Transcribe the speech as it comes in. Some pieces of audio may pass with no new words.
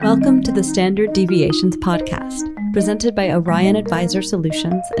Welcome to the Standard Deviations podcast, presented by Orion Advisor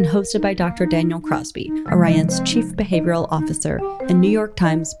Solutions and hosted by Dr. Daniel Crosby, Orion's Chief Behavioral Officer and New York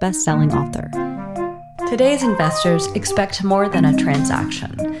Times bestselling author. Today's investors expect more than a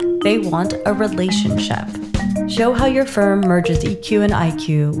transaction. They want a relationship. Show how your firm merges EQ and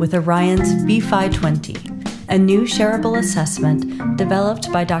IQ with Orion's V520, a new shareable assessment developed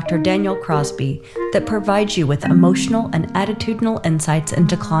by Dr. Daniel Crosby that provides you with emotional and attitudinal insights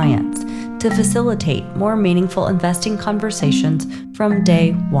into clients to facilitate more meaningful investing conversations from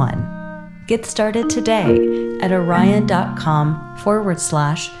day one. Get started today at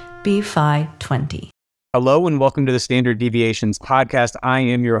orion.com/B520. Hello and welcome to the Standard Deviations podcast. I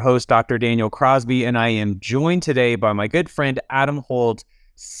am your host, Dr. Daniel Crosby, and I am joined today by my good friend, Adam Holt,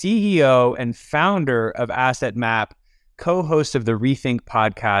 CEO and founder of AssetMap, co-host of the Rethink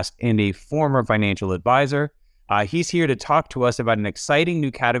podcast, and a former financial advisor. He's here to talk to us about an exciting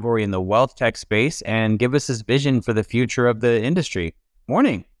new category in the wealth tech space and give us his vision for the future of the industry.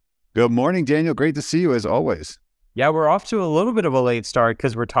 Morning. Good morning, Daniel. Great to see you as always. Yeah, we're off to a little bit of a late start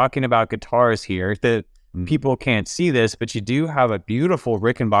because we're talking about guitars here. The people can't see this, but you do have a beautiful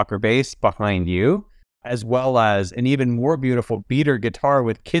Rickenbacker bass behind you, as well as an even more beautiful beater guitar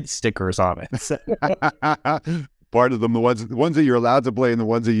with kid stickers on it. Part of them, the ones that you're allowed to play and the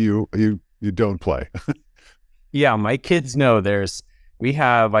ones that you don't play. Yeah, my kids know we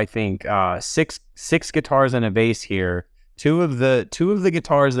have, I think, six guitars and a bass here. Two of the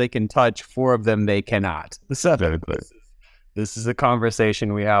guitars they can touch, four of them they cannot. So this is a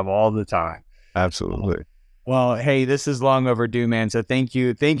conversation we have all the time. Absolutely. Well, hey, this is long overdue, man. So thank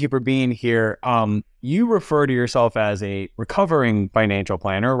you for being here. You refer to yourself as a recovering financial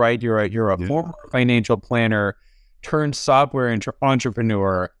planner, right? You're a former financial planner turned software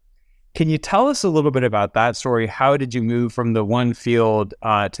entrepreneur. Can you tell us a little bit about that story? How did you move from the one field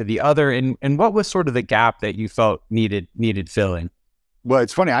to the other, and what was sort of the gap that you felt needed filling? Well,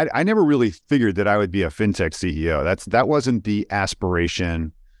 it's funny. I never really figured that I would be a fintech CEO. That wasn't the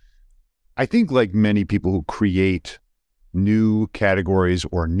aspiration. I think like many people who create new categories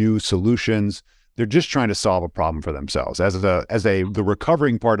or new solutions, they're just trying to solve a problem for themselves. The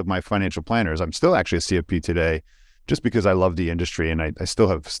recovering part of my financial planners, I'm still actually a CFP today, just because I love the industry and I still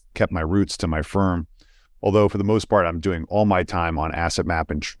have kept my roots to my firm. Although for the most part, I'm doing all my time on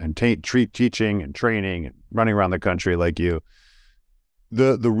AssetMap and teaching and training and running around the country like you.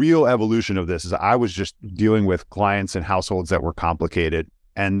 The real evolution of this is I was just dealing with clients and households that were complicated,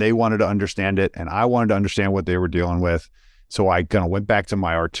 and they wanted to understand it, and I wanted to understand what they were dealing with. So I kind of went back to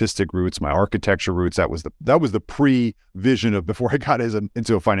my artistic roots, my architecture roots. That was the pre-vision of before I got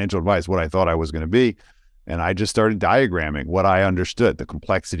into financial advice, what I thought I was going to be. And I just started diagramming what I understood, the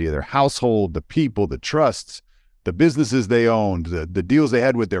complexity of their household, the people, the trusts, the businesses they owned, the deals they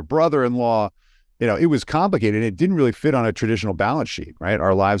had with their brother-in-law. You know, it was complicated. It didn't really fit on a traditional balance sheet, right?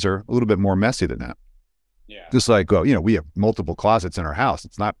 Our lives are a little bit more messy than that. Yeah. Just like, we have multiple closets in our house.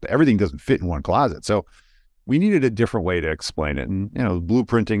 It's not, everything doesn't fit in one closet. So we needed a different way to explain it. And,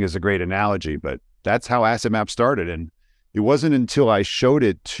 blueprinting is a great analogy, but that's how AssetMap started. And it wasn't until I showed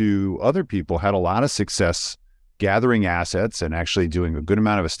it to other people, had a lot of success gathering assets and actually doing a good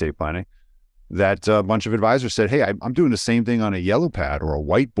amount of estate planning, that a bunch of advisors said, hey, I'm doing the same thing on a yellow pad or a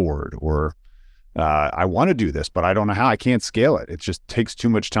whiteboard, or I want to do this, but I don't know how. I can't scale it. It just takes too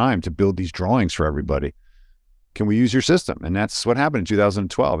much time to build these drawings for everybody. Can we use your system? And that's what happened in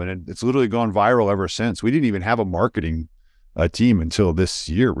 2012. And it's literally gone viral ever since. We didn't even have a marketing team until this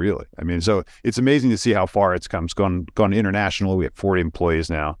year, really. I mean, so it's amazing to see how far it's come. It's gone international. We have 40 employees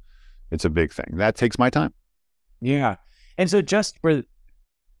now. It's a big thing. That takes my time. Yeah. And so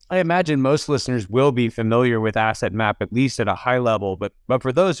I imagine most listeners will be familiar with AssetMap, at least at a high level, but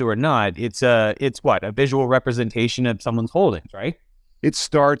for those who are not, it's a visual representation of someone's holdings, right? It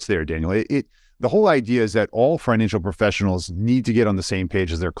starts there, Daniel. The whole idea is that all financial professionals need to get on the same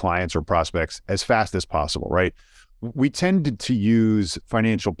page as their clients or prospects as fast as possible, right? We tended to use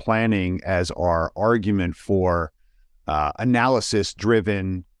financial planning as our argument for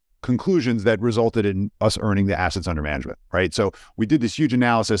analysis-driven conclusions that resulted in us earning the assets under management, right? So we did this huge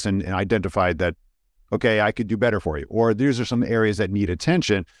analysis and identified that, okay, I could do better for you, or these are some areas that need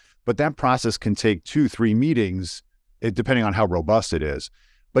attention, but that process can take 2-3 meetings, depending on how robust it is.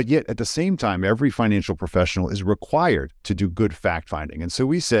 But yet at the same time, every financial professional is required to do good fact finding. And so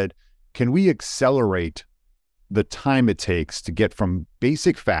we said, can we accelerate the time it takes to get from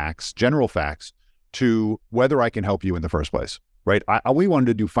basic facts, general facts, to whether I can help you in the first place, right? We wanted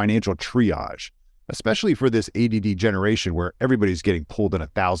to do financial triage, especially for this ADD generation where everybody's getting pulled in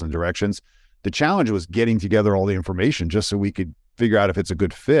 1,000 directions. The challenge was getting together all the information just so we could figure out if it's a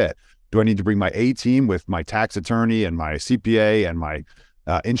good fit. Do I need to bring my A team with my tax attorney and my CPA and my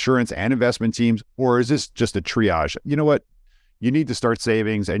insurance and investment teams? Or is this just a triage? You know what? You need to start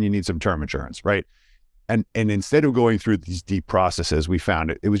savings and you need some term insurance, right? And instead of going through these deep processes, we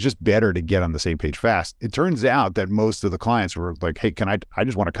found it was just better to get on the same page fast. It turns out that most of the clients were like, hey, I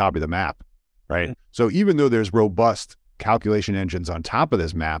just want to copy the map, right? Mm-hmm. So even though there's robust calculation engines on top of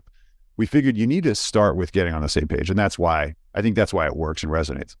this map, we figured you need to start with getting on the same page. And that's why it works and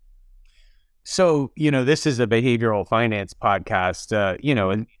resonates. So, this is a behavioral finance podcast,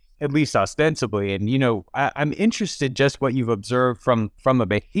 and at least ostensibly. And, I'm interested just what you've observed from a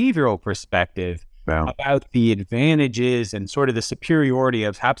behavioral perspective about the advantages and sort of the superiority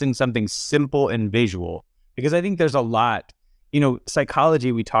of having something simple and visual. Because I think there's a lot,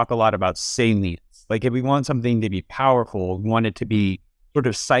 psychology, we talk a lot about salience. Like if we want something to be powerful, we want it to be sort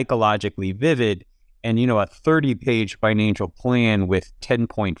of psychologically vivid. And, a 30-page financial plan with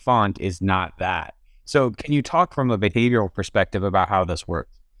 10-point font is not that. So can you talk from a behavioral perspective about how this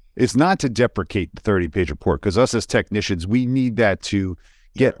works? It's not to deprecate the 30-page report, because us as technicians, we need that to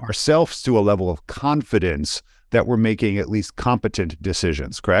get ourselves to a level of confidence that we're making at least competent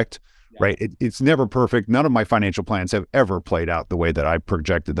decisions, correct? Yeah. Right? It's never perfect. None of my financial plans have ever played out the way that I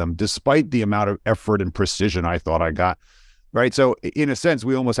projected them, despite the amount of effort and precision I thought I got. Right. So in a sense,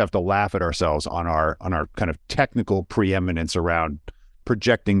 we almost have to laugh at ourselves on our kind of technical preeminence around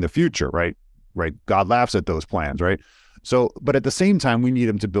projecting the future. Right. God laughs at those plans. Right. So, but at the same time, we need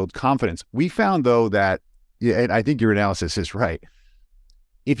them to build confidence. We found, though, that, and I think your analysis is right,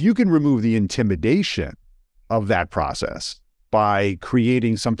 if you can remove the intimidation of that process by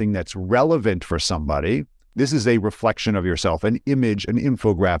creating something that's relevant for somebody, this is a reflection of yourself, an image, an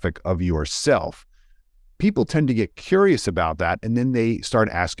infographic of yourself. People tend to get curious about that, and then they start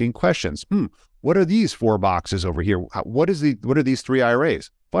asking questions. What are these 4 boxes over here? What are these 3 IRAs?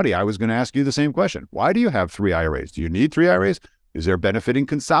 Buddy, I was going to ask you the same question. Why do you have 3 IRAs? Do you need 3 IRAs? Is there benefit in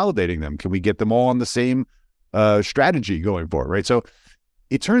consolidating them? Can we get them all on the same strategy going forward, right? So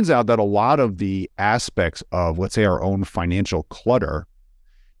it turns out that a lot of the aspects of, let's say, our own financial clutter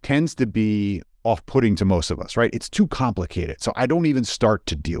tends to be off-putting to most of us, right? It's too complicated, so I don't even start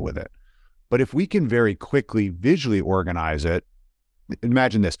to deal with it. But if we can very quickly visually organize it,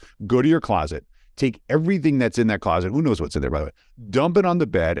 imagine this, go to your closet, take everything that's in that closet, who knows what's in there, by the way, dump it on the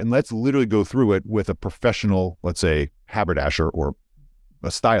bed, and let's literally go through it with a professional, let's say, haberdasher or a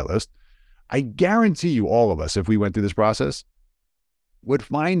stylist. I guarantee you, all of us, if we went through this process, would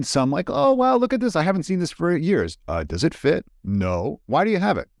find some like, oh, wow, look at this. I haven't seen this for years. Does it fit? No. Why do you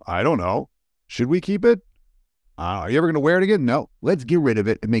have it? I don't know. Should we keep it? Are you ever going to wear it again? No. Let's get rid of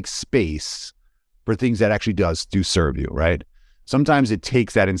it and make space for things that actually do serve you, right? Sometimes it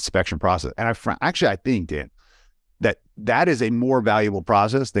takes that inspection process. And I think, Dan, that is a more valuable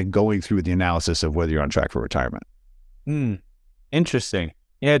process than going through the analysis of whether you're on track for retirement. Interesting.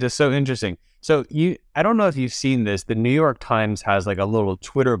 Yeah, just so interesting. So I don't know if you've seen this, the New York Times has like a little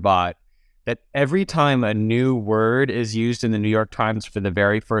Twitter bot that every time a new word is used in the New York Times for the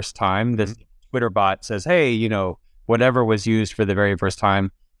very first time, this Twitter bot says, hey, whatever was used for the very first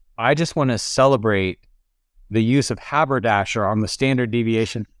time, I just want to celebrate the use of haberdasher on the standard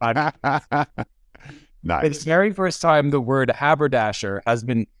deviation podcast. Nice. It's the very first time the word haberdasher has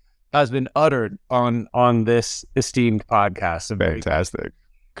been uttered on this esteemed podcast. So fantastic.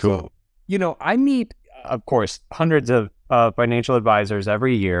 Cool. So, I meet, of course, hundreds of financial advisors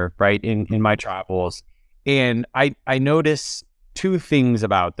every year, right, in my travels. And I notice 2 things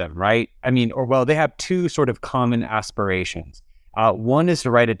about them, right? They have 2 sort of common aspirations. One is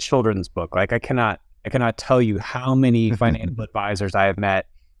to write a children's book. Like I cannot tell you how many financial advisors I have met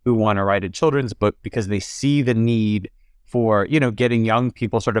who want to write a children's book because they see the need for, getting young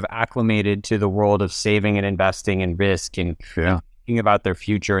people sort of acclimated to the world of saving and investing and risk and thinking about their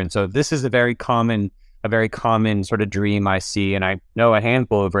future. And so this is a very common sort of dream I see, and I know a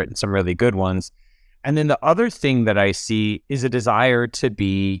handful of it and some really good ones. And then the other thing that I see is a desire to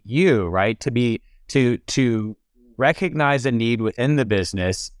be you, right? To recognize a need within the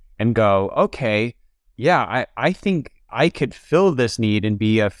business and go, okay, yeah, I think I could fill this need and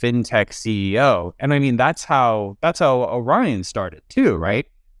be a fintech CEO. And that's how Orion started too, right?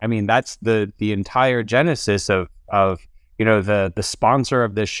 That's the entire genesis of the sponsor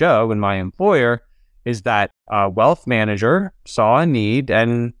of this show and my employer is that a wealth manager saw a need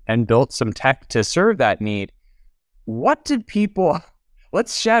and built some tech to serve that need. What did people,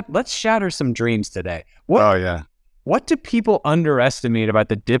 let's shatter some dreams today. What do people underestimate about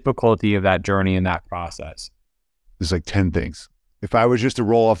the difficulty of that journey and that process? There's like 10 things. If I was just to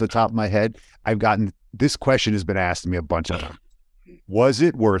roll off the top of my head, this question has been asked to me a bunch of times. Was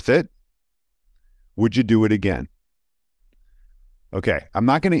it worth it? Would you do it again? Okay, I'm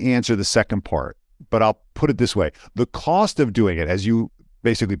not going to answer the second part, but I'll put it this way. The cost of doing it, as you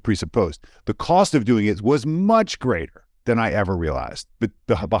basically presupposed, the cost of doing it was much greater than I ever realized. But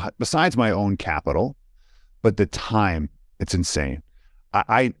besides my own capital, but the time, it's insane.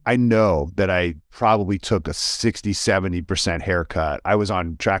 I know that I probably took a 60, 70% haircut. I was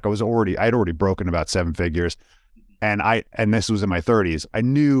on track. I'd already broken about 7 figures. And this was in my 30s. I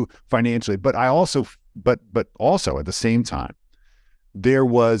knew financially, but also at the same time, there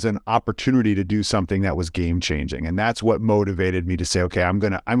was an opportunity to do something that was game changing. And that's what motivated me to say, okay, I'm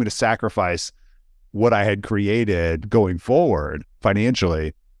going to sacrifice what I had created going forward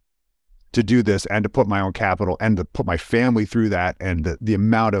financially to do this and to put my own capital and to put my family through that, and the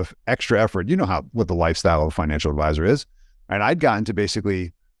amount of extra effort. You know what the lifestyle of a financial advisor is. And I'd gotten to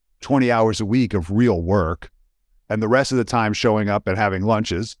basically 20 hours a week of real work and the rest of the time showing up and having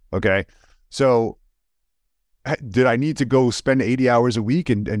lunches. Okay. So did I need to go spend 80 hours a week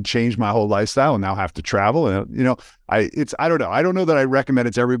and change my whole lifestyle and now have to travel? And, I don't know. I don't know that I recommend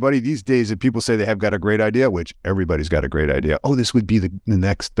it to everybody. These days, if people say they have got a great idea, which everybody's got a great idea. Oh, this would be the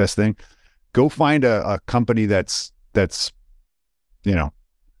next best thing. Go find a company that's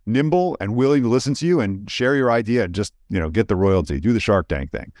nimble and willing to listen to you and share your idea and just, get the royalty, do the Shark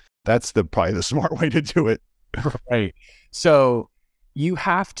Tank thing. That's probably the smart way to do it. Right. So you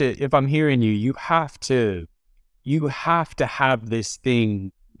have to, if I'm hearing you, you have to have this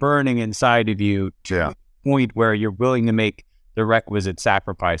thing burning inside of you to the point where you're willing to make the requisite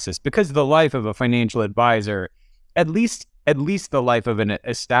sacrifices, because the life of a financial advisor, at least the life of an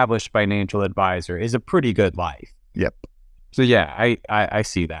established financial advisor, is a pretty good life. Yep. So yeah, I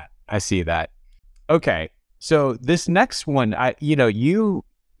see that. I see that. Okay. So this next one,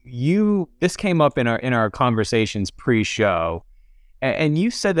 this came up in our conversations pre-show, and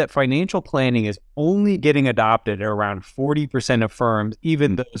you said that financial planning is only getting adopted at around 40% of firms,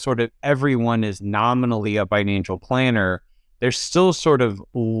 even though sort of everyone is nominally a financial planner. There's still sort of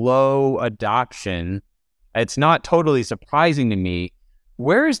low adoption. It's not totally surprising to me.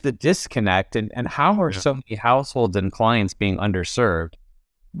 Where is the disconnect, and how are so many households and clients being underserved?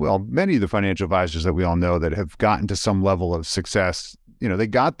 Well, many of the financial advisors that we all know that have gotten to some level of success, they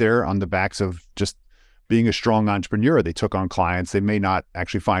got there on the backs of just being a strong entrepreneur. They took on clients they may not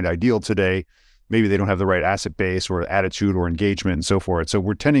actually find ideal today. Maybe they don't have the right asset base or attitude or engagement and so forth. So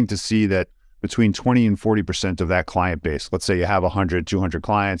we're tending to see that between 20 and 40% of that client base, let's say you have 100, 200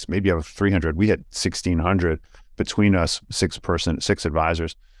 clients, maybe you have 300. We had 1,600 between us, six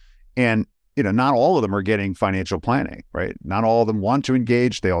advisors. And, not all of them are getting financial planning, right? Not all of them want to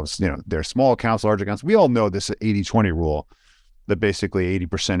engage. They all, they're small accounts, large accounts. We all know this 80-20 rule, that basically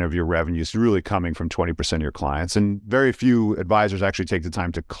 80% of your revenue is really coming from 20% of your clients. And very few advisors actually take the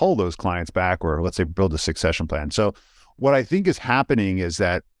time to cull those clients back, or let's say build a succession plan. So what I think is happening is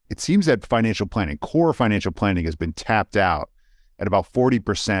that it seems that core financial planning has been tapped out at about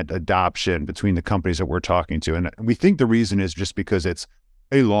 40% adoption between the companies that we're talking to. And we think the reason is just because it's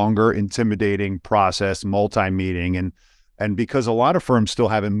a longer, intimidating process, multi-meeting, and because a lot of firms still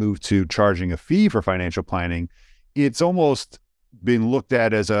haven't moved to charging a fee for financial planning, it's almost been looked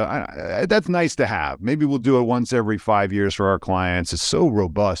at as that's nice to have. Maybe we'll do it once every 5 years for our clients. It's so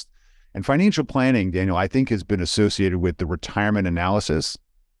robust. And financial planning, Daniel, I think has been associated with the retirement analysis,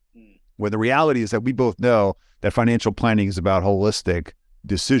 where the reality is that we both know that financial planning is about holistic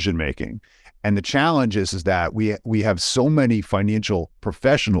decision-making. And the challenge is that we have so many financial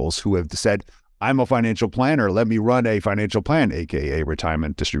professionals who have said, I'm a financial planner, let me run a financial plan, AKA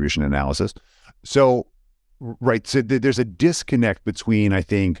retirement distribution analysis. So there's a disconnect between, I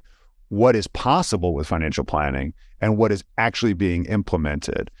think, what is possible with financial planning and what is actually being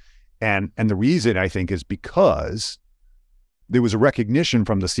implemented. And the reason, I think, is because there was a recognition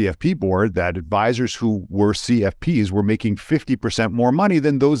from the CFP board that advisors who were CFPs were making 50% more money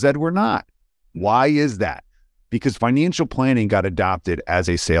than those that were not. Why is that? Because financial planning got adopted as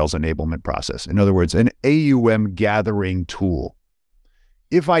a sales enablement process. In other words, an AUM gathering tool.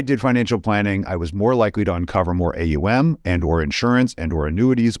 If I did financial planning, I was more likely to uncover more AUM and or insurance and or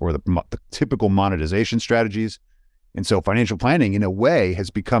annuities or the typical monetization strategies. And so financial planning, in a way, has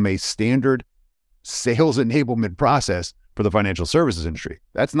become a standard sales enablement process for the financial services industry.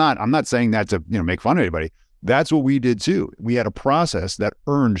 I'm not saying that to make fun of anybody. That's what we did too. We had a process that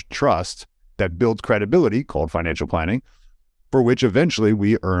earned trust, that built credibility, called financial planning, for which eventually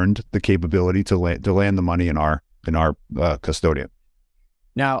we earned the capability to land the money in our custodian.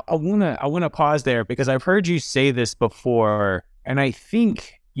 Now, I wanna pause there, because I've heard you say this before, and I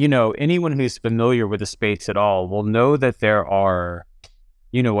think anyone who's familiar with the space at all will know that there are,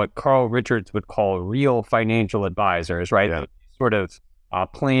 what Carl Richards would call real financial advisors, right? Yeah. Sort of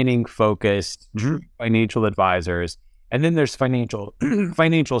planning focused financial advisors. And then there's financial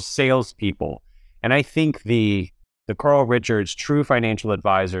salespeople. And I think the Carl Richards true financial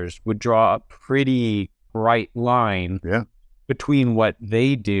advisors would draw a pretty bright line between what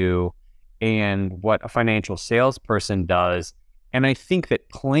they do and what a financial salesperson does. And I think that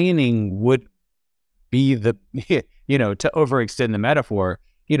planning would be to overextend the metaphor,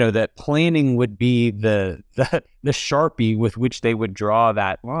 that planning would be the Sharpie with which they would draw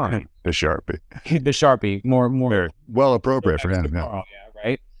that line. The Sharpie. The Sharpie, more very well appropriate for him. Yeah,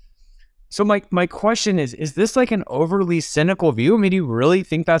 right. So my question is this like an overly cynical view? I mean, do you really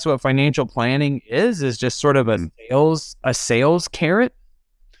think that's what financial planning is just sort of a sales carrot?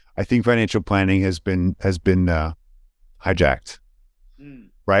 I think financial planning has been hijacked.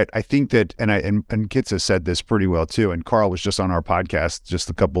 Right. I think that, and Kitts has said this pretty well too. And Carl was just on our podcast just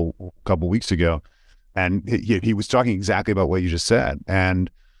a couple weeks ago, and he was talking exactly about what you just said. And,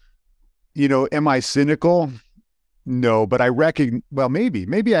 am I cynical? No, but I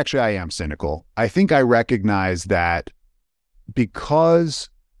maybe actually I am cynical. I think I recognize that because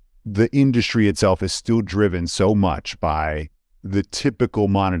the industry itself is still driven so much by the typical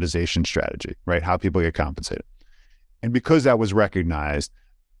monetization strategy, right? How people get compensated. And because that was recognized,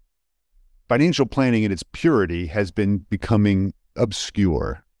 financial planning in its purity has been becoming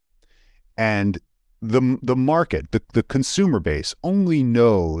obscure. And the market, the consumer base only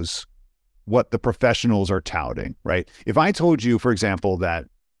knows what the professionals are touting, right? If I told you, for example, that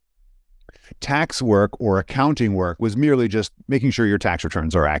tax work or accounting work was merely just making sure your tax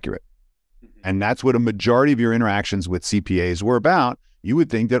returns are accurate, and that's what a majority of your interactions with CPAs were about, you would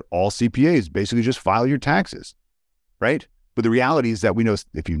think that all CPAs basically just file your taxes, right? But the reality is that we know,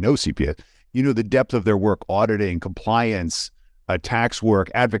 if you know CPAs, the depth of their work, auditing, compliance, tax work,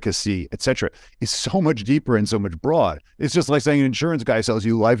 advocacy, etc., is so much deeper and so much broad. It's just like saying an insurance guy sells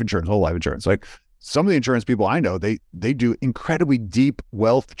you life insurance, whole life insurance. Like some of the insurance people I know, they do incredibly deep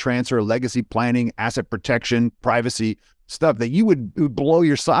wealth transfer, legacy planning, asset protection, privacy stuff that it would blow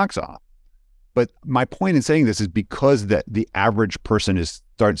your socks off. But my point in saying this is because that the average person is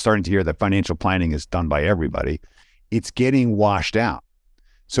starting to hear that financial planning is done by everybody, it's getting washed out.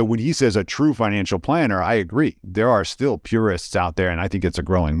 So when he says a true financial planner, I agree. There are still purists out there, and I think it's a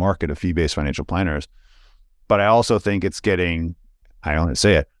growing market of fee-based financial planners. But I also think it's getting, I don't want to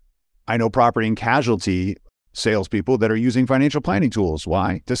say it, I know property and casualty salespeople that are using financial planning tools.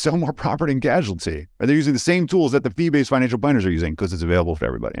 Why? To sell more property and casualty. Or they're using the same tools that the fee-based financial planners are using because it's available for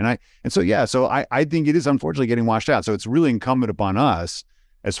everybody. So I think it is unfortunately getting washed out. So it's really incumbent upon us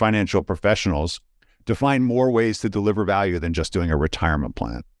as financial professionals to find more ways to deliver value than just doing a retirement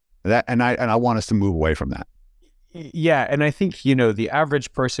plan. I want us to move away from that. Yeah, and I think the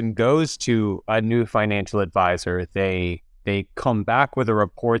average person goes to a new financial advisor. They come back with a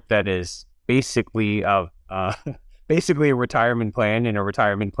report that is basically a retirement plan and a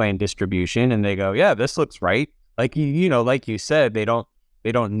retirement plan distribution, and they go, yeah, this looks right. Like like you said, they don't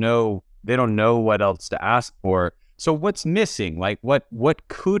know what else to ask for. So what's missing? Like what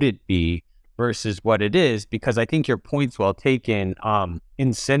could it be versus what it is? Because I think your point's well taken.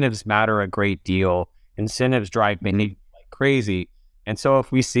 Incentives matter a great deal. Incentives drive behavior like crazy. And so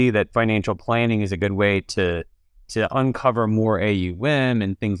if we see that financial planning is a good way to uncover more AUM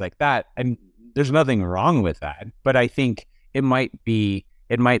and things like that, and there's nothing wrong with that. But I think it might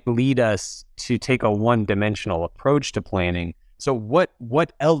lead us to take a one-dimensional approach to planning. So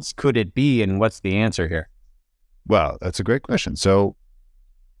what else could it be, and what's the answer here? Well, that's a great question. So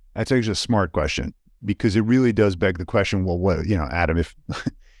that's actually a smart question, because it really does beg the question, well, what, Adam, if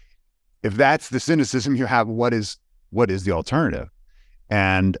that's the cynicism you have, what is the alternative?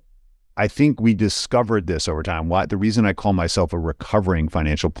 And I think we discovered this over time. The reason I call myself a recovering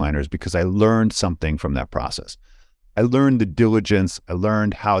financial planner is because I learned something from that process. I learned the diligence. I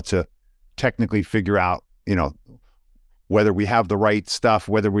learned how to technically figure out, whether we have the right stuff,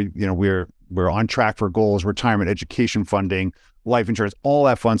 whether we're on track for goals, retirement, education funding, life insurance, all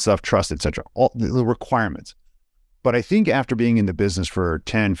that fun stuff, trust, etc., all the requirements. But I think after being in the business for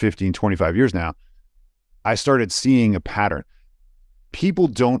 10, 15, 25 years now, I started seeing a pattern. People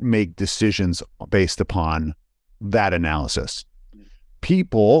don't make decisions based upon that analysis.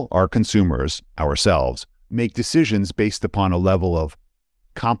 People, our consumers, ourselves, make decisions based upon a level of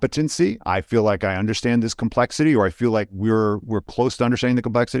competency. I feel like I understand this complexity, or I feel like we're close to understanding the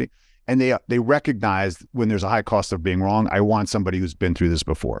complexity. And they recognize when there's a high cost of being wrong, I want somebody who's been through this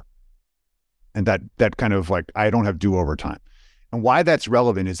before. And that kind of like, I don't have do-over time. And why that's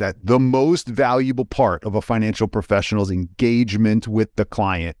relevant is that the most valuable part of a financial professional's engagement with the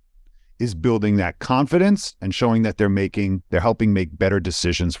client is building that confidence and showing that they're helping make better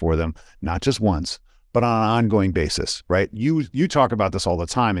decisions for them, not just once, but on an ongoing basis, right? You talk about this all the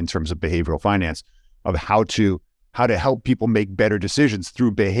time in terms of behavioral finance, of how to help people make better decisions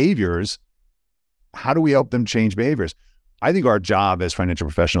through behaviors. How do we help them change behaviors? I think our job as financial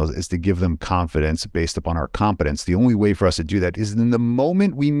professionals is to give them confidence based upon our competence. The only way for us to do that is in the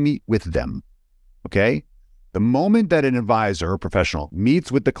moment we meet with them, okay? The moment that an advisor or professional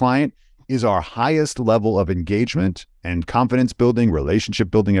meets with the client is our highest level of engagement and confidence building,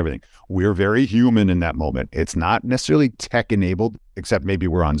 relationship building, everything. We're very human in that moment. It's not necessarily tech enabled, except maybe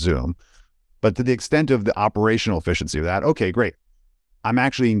we're on Zoom, but to the extent of the operational efficiency of that, okay, great. I'm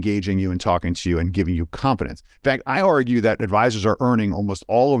actually engaging you and talking to you and giving you confidence. In fact, I argue that advisors are earning almost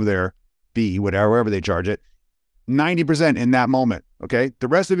all of their fee, whatever they charge it, 90% in that moment, okay? The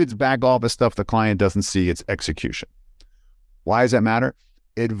rest of it's back office stuff the client doesn't see, it's execution. Why does that matter?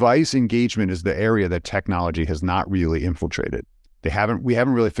 Advice engagement is the area that technology has not really infiltrated. We haven't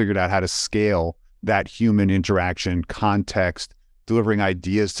really figured out how to scale that human interaction, context, delivering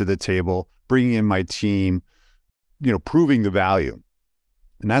ideas to the table, bringing in my team, proving the value.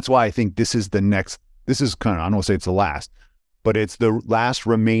 And that's why I think this is kind of, I don't want to say it's the last, but it's the last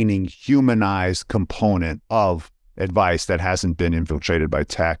remaining humanized component of advice that hasn't been infiltrated by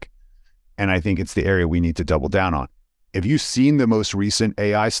tech. And I think it's the area we need to double down on. Have you seen the most recent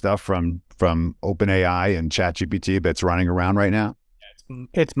AI stuff from OpenAI and ChatGPT that's running around right now?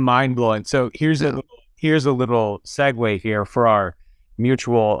 It's mind-blowing. So here's a little segue here for our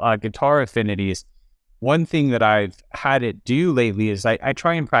mutual guitar affinities. One thing that I've had it do lately is I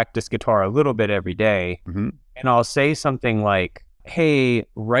try and practice guitar a little bit every day, and I'll say something like, hey,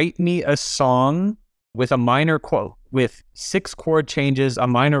 write me a song with a minor chord, with 6 chord changes, a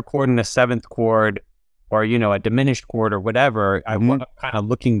minor chord and a 7th chord, or, a diminished chord or whatever I'm kind of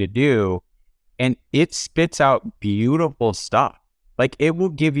looking to do. And it spits out beautiful stuff. Like, it will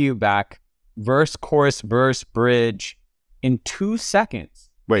give you back verse, chorus, verse, bridge in 2 seconds.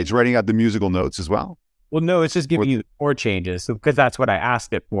 Wait, it's writing out the musical notes as well? Well, no, it's just giving you the chord changes, because that's what I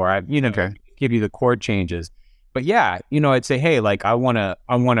asked it for. Give you the chord changes. But yeah, I'd say, hey, like I want a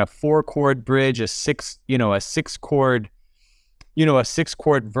 4-chord bridge, a 6-chord, a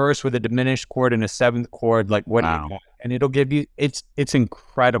 6-chord verse with a diminished chord and a 7th chord. Like, what? Wow. Do you got? And it'll give you. It's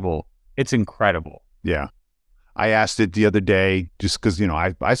incredible. It's incredible. Yeah, I asked it the other day just because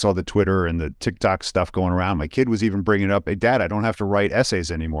I saw the Twitter and the TikTok stuff going around. My kid was even bringing up, "Hey, Dad, I don't have to write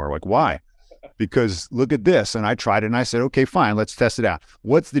essays anymore." Like, why? Because look at this. And I tried it and I said, okay, fine, let's test it out.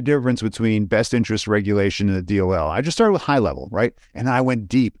 What's the difference between best interest regulation and the DOL? I just started with high level, right? And I went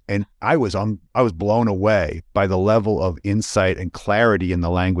deep, and I was blown away by the level of insight and clarity in the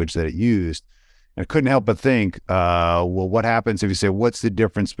language that it used. And I couldn't help but think, well, what happens if you say, what's the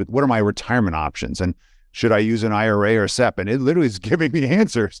difference? But what are my retirement options? And should I use an IRA or SEP? And it literally is giving me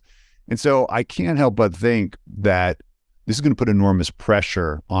answers. And so I can't help but think that this is going to put enormous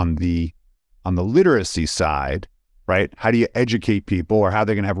pressure on the literacy side, right? How do you educate people, or how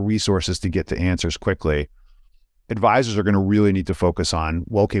they're going to have resources to get to answers quickly? Advisors are going to really need to focus on,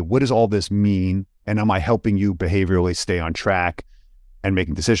 well, okay, what does all this mean? And am I helping you behaviorally stay on track and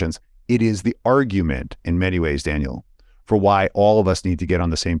making decisions? It is the argument in many ways, Daniel, for why all of us need to get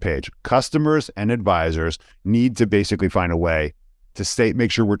on the same page. Customers and advisors need to basically find a way to make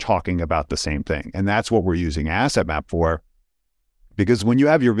sure we're talking about the same thing. And that's what we're using Asset Map for. Because when you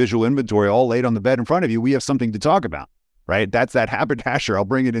have your visual inventory all laid on the bed in front of you, we have something to talk about, right? That's that haberdasher. I'll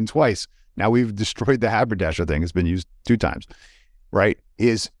bring it in twice. Now we've destroyed the haberdasher thing. It's been used 2 times, right?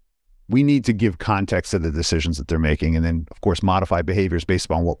 We need to give context to the decisions that they're making, and then, of course, modify behaviors based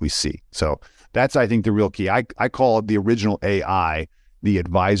upon what we see. So that's, I think, the real key. I call it the original AI, the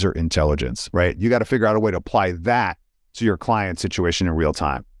advisor intelligence, right? You got to figure out a way to apply that to your client situation in real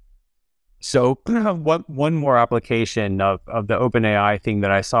time. So one more application of the OpenAI thing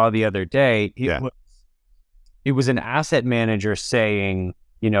that I saw the other day, it was an asset manager saying,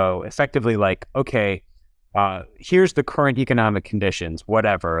 effectively like, okay, here's the current economic conditions,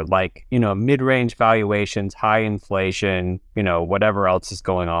 whatever, like, mid-range valuations, high inflation, whatever else is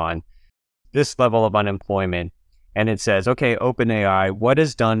going on, this level of unemployment. And it says, okay, OpenAI, what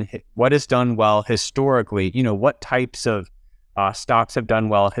is done well historically? What types of stocks have done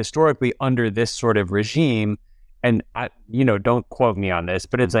well historically under this sort of regime? And don't quote me on this,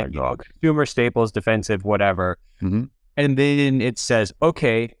 but it's consumer staples, defensive, whatever. Mm-hmm. And then it says,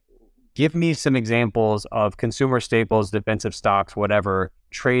 okay, give me some examples of consumer staples, defensive stocks, whatever,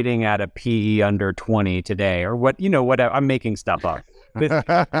 trading at a PE under 20 today, or whatever. I'm making stuff up.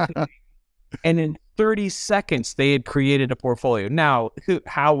 And in 30 seconds, they had created a portfolio. Now,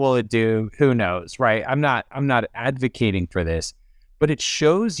 how will it do? Who knows, right? I'm not advocating for this, but it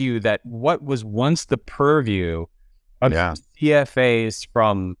shows you that what was once the purview of CFAs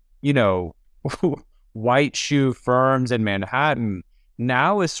from, white shoe firms in Manhattan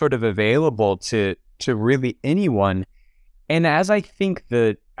now is sort of available to really anyone. And as I think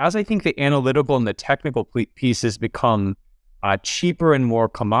the analytical and the technical pieces become cheaper and more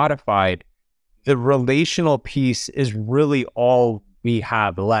commodified, the relational piece is really all we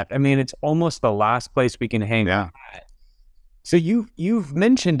have left. I mean, it's almost the last place we can hang out. So you've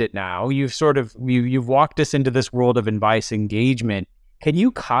mentioned it now. You've walked us into this world of advice engagement. Can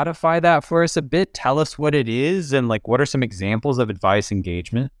you codify that for us a bit? Tell us what it is and what are some examples of advice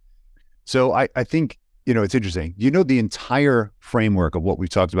engagement? So I think, it's interesting. The entire framework of what we've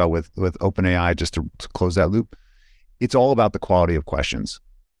talked about with OpenAI, just to close that loop, it's all about the quality of questions.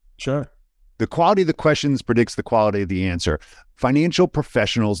 Sure. The quality of the questions predicts the quality of the answer. Financial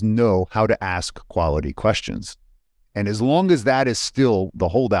professionals know how to ask quality questions. And as long as that is still the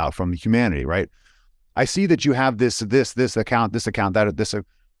holdout from humanity, right? I see that you have this account, that.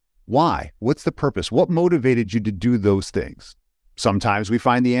 Why? What's the purpose? What motivated you to do those things? Sometimes we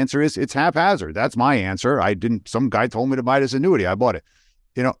find the answer is it's haphazard. That's my answer. Some guy told me to buy this annuity. I bought it.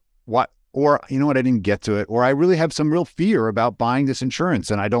 What? Or, I didn't get to it. Or I really have some real fear about buying this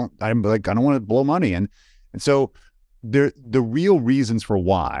insurance and I don't want to blow money. And so the real reasons for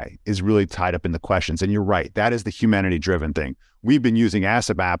why is really tied up in the questions. And you're right. That is the humanity driven thing. We've been using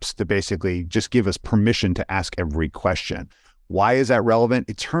asset maps to basically just give us permission to ask every question. Why is that relevant?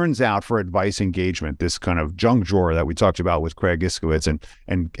 It turns out for advice engagement, this kind of junk drawer that we talked about with Craig Iskowitz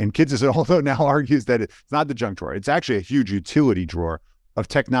and Kidsis also now argues that it's not the junk drawer. It's actually a huge utility drawer of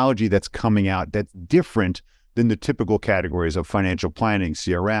technology that's coming out that's different than the typical categories of financial planning,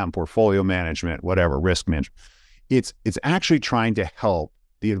 CRM, portfolio management, whatever, risk management. It's actually trying to help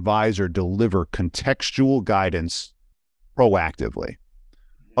the advisor deliver contextual guidance proactively.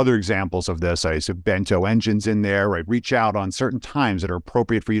 Other examples of this, I said bento engines in there, right? Reach out on certain times that are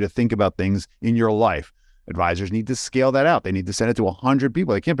appropriate for you to think about things in your life. Advisors need to scale that out. They need to send it to 100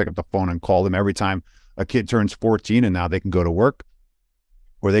 people. They can't pick up the phone and call them every time a kid turns 14 and now they can go to work,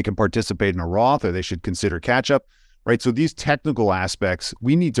 or they can participate in a Roth, or they should consider catch-up, right? So these technical aspects,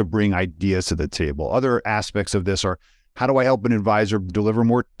 we need to bring ideas to the table. Other aspects of this are, how do I help an advisor deliver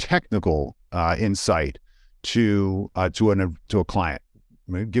more technical insight to a client?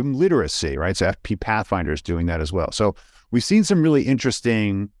 Give them literacy, right? So FP Pathfinder is doing that as well. So we've seen some really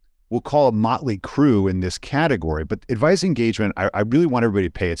interesting, we'll call a motley crew in this category, but advice engagement, I really want everybody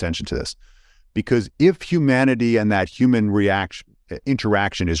to pay attention to this, because if humanity and that human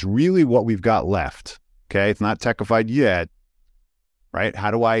interaction is really what we've got left, okay? It's not techified yet, right?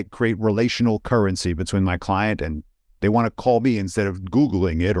 How do I create relational currency between my client and they want to call me instead of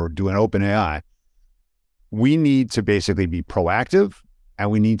Googling it or do an OpenAI? We need to basically be proactive, and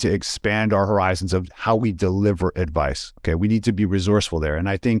we need to expand our horizons of how we deliver advice. Okay, we need to be resourceful there. And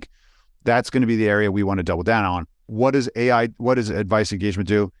I think that's going to be the area we want to double down on. What does advice engagement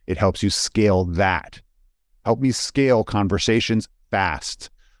do? It helps you scale that. Help me scale conversations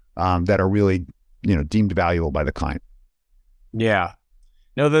fast that are really, deemed valuable by the client. Yeah.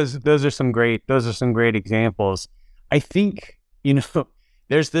 No, those are some great examples. I think,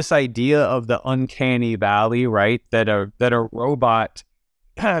 there's this idea of the uncanny valley, right? That a robot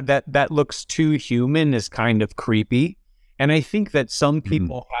that looks too human is kind of creepy. And I think that some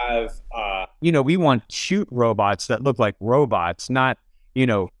people have, we want cute robots that look like robots, not,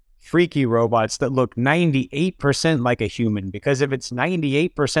 freaky robots that look 98% like a human. Because if it's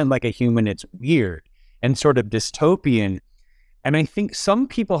 98% like a human, it's weird and sort of dystopian. And I think some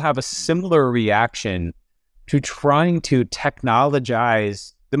people have a similar reaction to trying to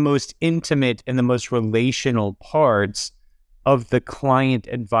technologize the most intimate and the most relational parts of the client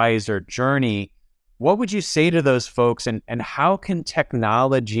advisor journey. What would you say to those folks, and how can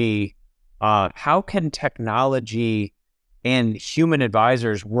technology and human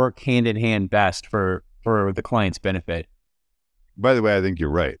advisors work hand in hand best for the client's benefit? By the way, I think you're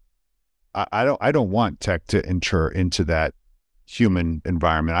right. I don't want tech to enter into that human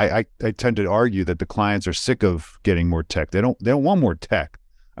environment. I tend to argue that the clients are sick of getting more tech. They don't want more tech.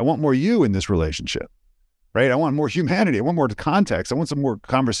 I want more you in this relationship, right? I want more humanity. I want more context. I want some more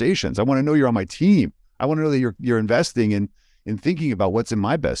conversations. I want to know you're on my team. I want to know that you're investing in thinking about what's in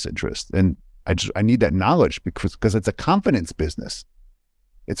my best interest. And I need that knowledge because it's a confidence business.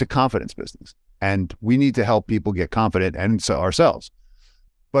 It's a confidence business. And we need to help people get confident and so ourselves.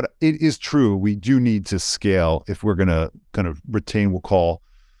 But it is true, we do need to scale if we're going to kind of retain, we'll call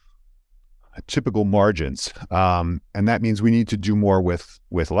typical margins. And that means we need to do more with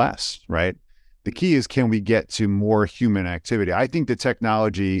less, right? The key is, can we get to more human activity? I think the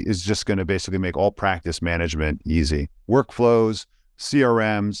technology is just going to basically make all practice management easy. Workflows,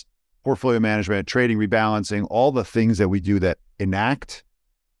 CRMs, portfolio management, trading, rebalancing, all the things that we do that enact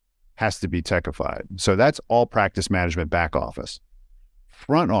has to be techified. So that's all practice management back office.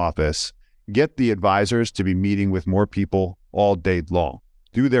 Front office, get the advisors to be meeting with more people all day long.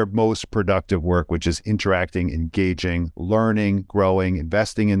 Do their most productive work, which is interacting, engaging, learning, growing,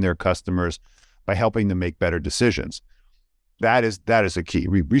 investing in their customers by helping them make better decisions. That is a key.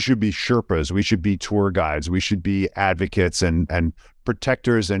 We should be Sherpas, we should be tour guides, we should be advocates and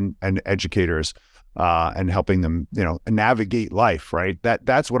protectors and educators, and helping them, navigate life, right?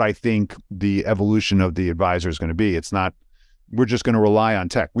 That's what I think the evolution of the advisor is going to be. It's not, we're just going to rely on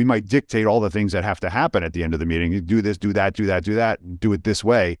tech. We might dictate all the things that have to happen at the end of the meeting. You do this, do that, do that, do that, and do it this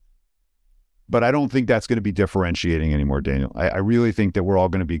way. But I don't think that's going to be differentiating anymore, Daniel. I really think that we're all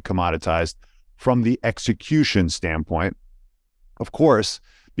going to be commoditized from the execution standpoint. Of course,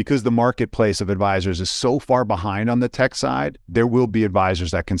 because the marketplace of advisors is so far behind on the tech side, there will be advisors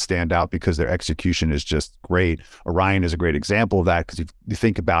that can stand out because their execution is just great. Orion is a great example of that, because you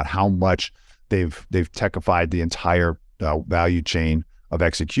think about how much they've techified the entire value chain of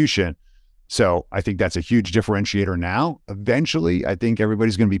execution. So I think that's a huge differentiator now. Eventually, I think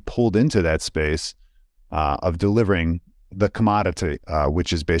everybody's going to be pulled into that space of delivering the commodity,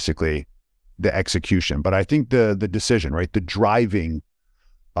 which is basically the execution. But I think the decision, right, the driving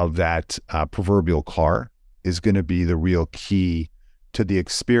of that proverbial car is going to be the real key to the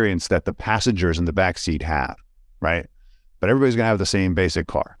experience that the passengers in the backseat have, right? But everybody's going to have the same basic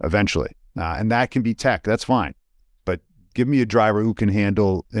car eventually. And that can be tech, that's fine. Give me a driver who can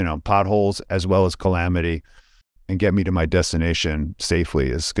handle, potholes as well as calamity and get me to my destination safely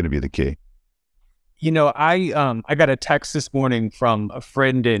is going to be the key. I got a text this morning from a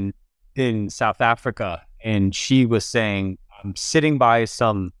friend in South Africa, and she was saying, I'm sitting by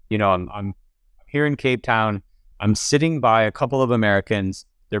some, I'm here in Cape Town. I'm sitting by a couple of Americans.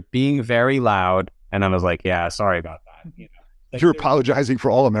 They're being very loud. And I was like, yeah, sorry about that. You're apologizing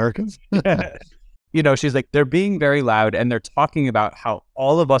for all Americans? She's like, they're being very loud and they're talking about how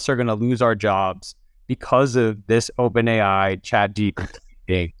all of us are going to lose our jobs because of this OpenAI ChatGPT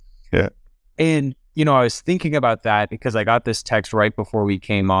thing. Yeah. And, I was thinking about that because I got this text right before we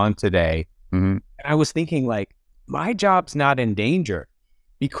came on today. Mm-hmm. And I was thinking, like, my job's not in danger,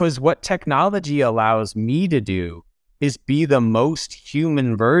 because what technology allows me to do is be the most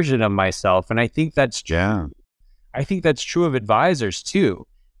human version of myself. And I think that's true. Yeah. I think that's true of advisors too.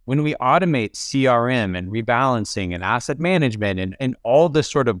 When we automate CRM and rebalancing and asset management and all the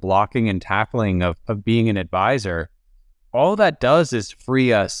sort of blocking and tackling of being an advisor, all that does is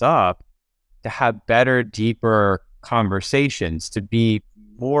free us up to have better, deeper conversations, to be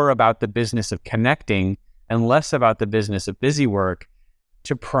more about the business of connecting and less about the business of busy work,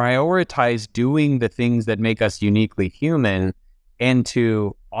 to prioritize doing the things that make us uniquely human and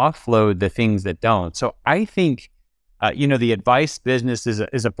to offload the things that don't. So I think the advice business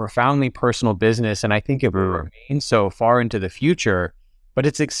is a profoundly personal business, and I think it will remain so far into the future. But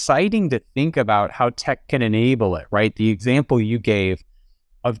it's exciting to think about how tech can enable it, right? The example you gave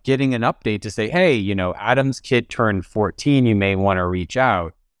of getting an update to say, hey, Adam's kid turned 14, you may want to reach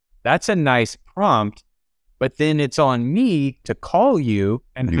out. That's a nice prompt, but then it's on me to call you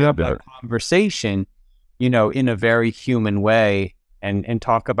and have a conversation, in a very human way and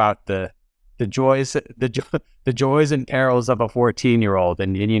talk about the joys and perils of a 14-year-old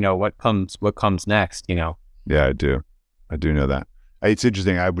and what comes next. Yeah, I do know that. It's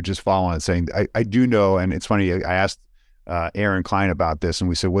interesting. I would just follow on saying I do know, and it's funny, I asked Aaron Klein about this, and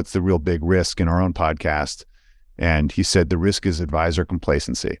we said, what's the real big risk in our own podcast? And he said the risk is advisor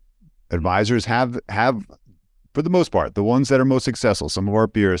complacency. Advisors have for the most part, the ones that are most successful, some of our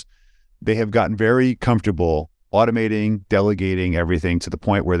peers, they have gotten very comfortable automating, delegating everything to the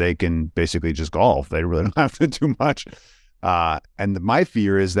point where they can basically just golf. They really don't have to do much. And my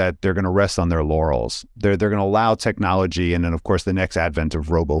fear is that they're going to rest on their laurels. They're going to allow technology, and then of course the next advent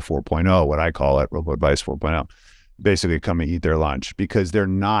of Robo 4.0, what I call it, Robo Advice 4.0, basically come and eat their lunch, because they're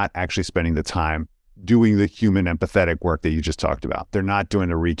not actually spending the time doing the human empathetic work that you just talked about. They're not doing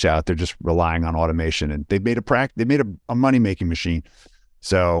the reach out. They're just relying on automation, and they've made a money making machine.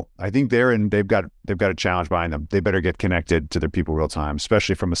 So I think they've got a challenge behind them. They better get connected to their people real time,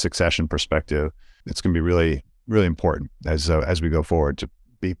 especially from a succession perspective. It's going to be really, really important as we go forward to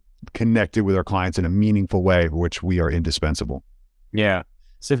be connected with our clients in a meaningful way, for which we are indispensable. Yeah.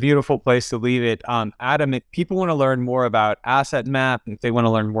 It's a beautiful place to leave it. Adam, if people want to learn more about AssetMap, if they want to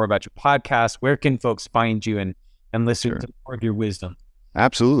learn more about your podcast, where can folks find you and listen to more of your wisdom?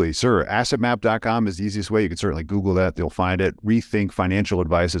 Absolutely, sir. AssetMap.com is the easiest way. You can certainly Google that. You'll find it. Rethink Financial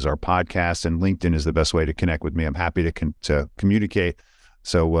Advice is our podcast, and LinkedIn is the best way to connect with me. I'm happy to communicate.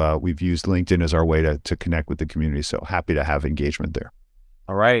 So we've used LinkedIn as our way to connect with the community. So happy to have engagement there.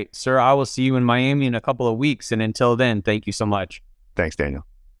 All right, sir. I will see you in Miami in a couple of weeks. And until then, thank you so much. Thanks, Daniel.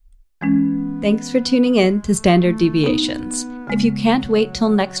 Thanks for tuning in to Standard Deviations. If you can't wait till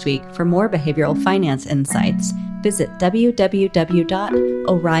next week for more behavioral finance insights, visit www.orion.com.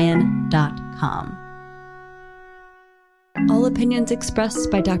 All opinions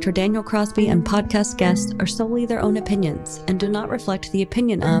expressed by Dr. Daniel Crosby and podcast guests are solely their own opinions and do not reflect the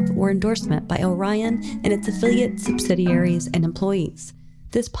opinion of or endorsement by Orion and its affiliates, subsidiaries, and employees.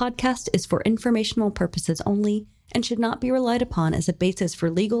 This podcast is for informational purposes only and should not be relied upon as a basis for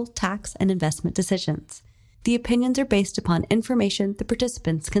legal, tax, and investment decisions. The opinions are based upon information the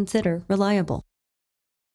participants consider reliable.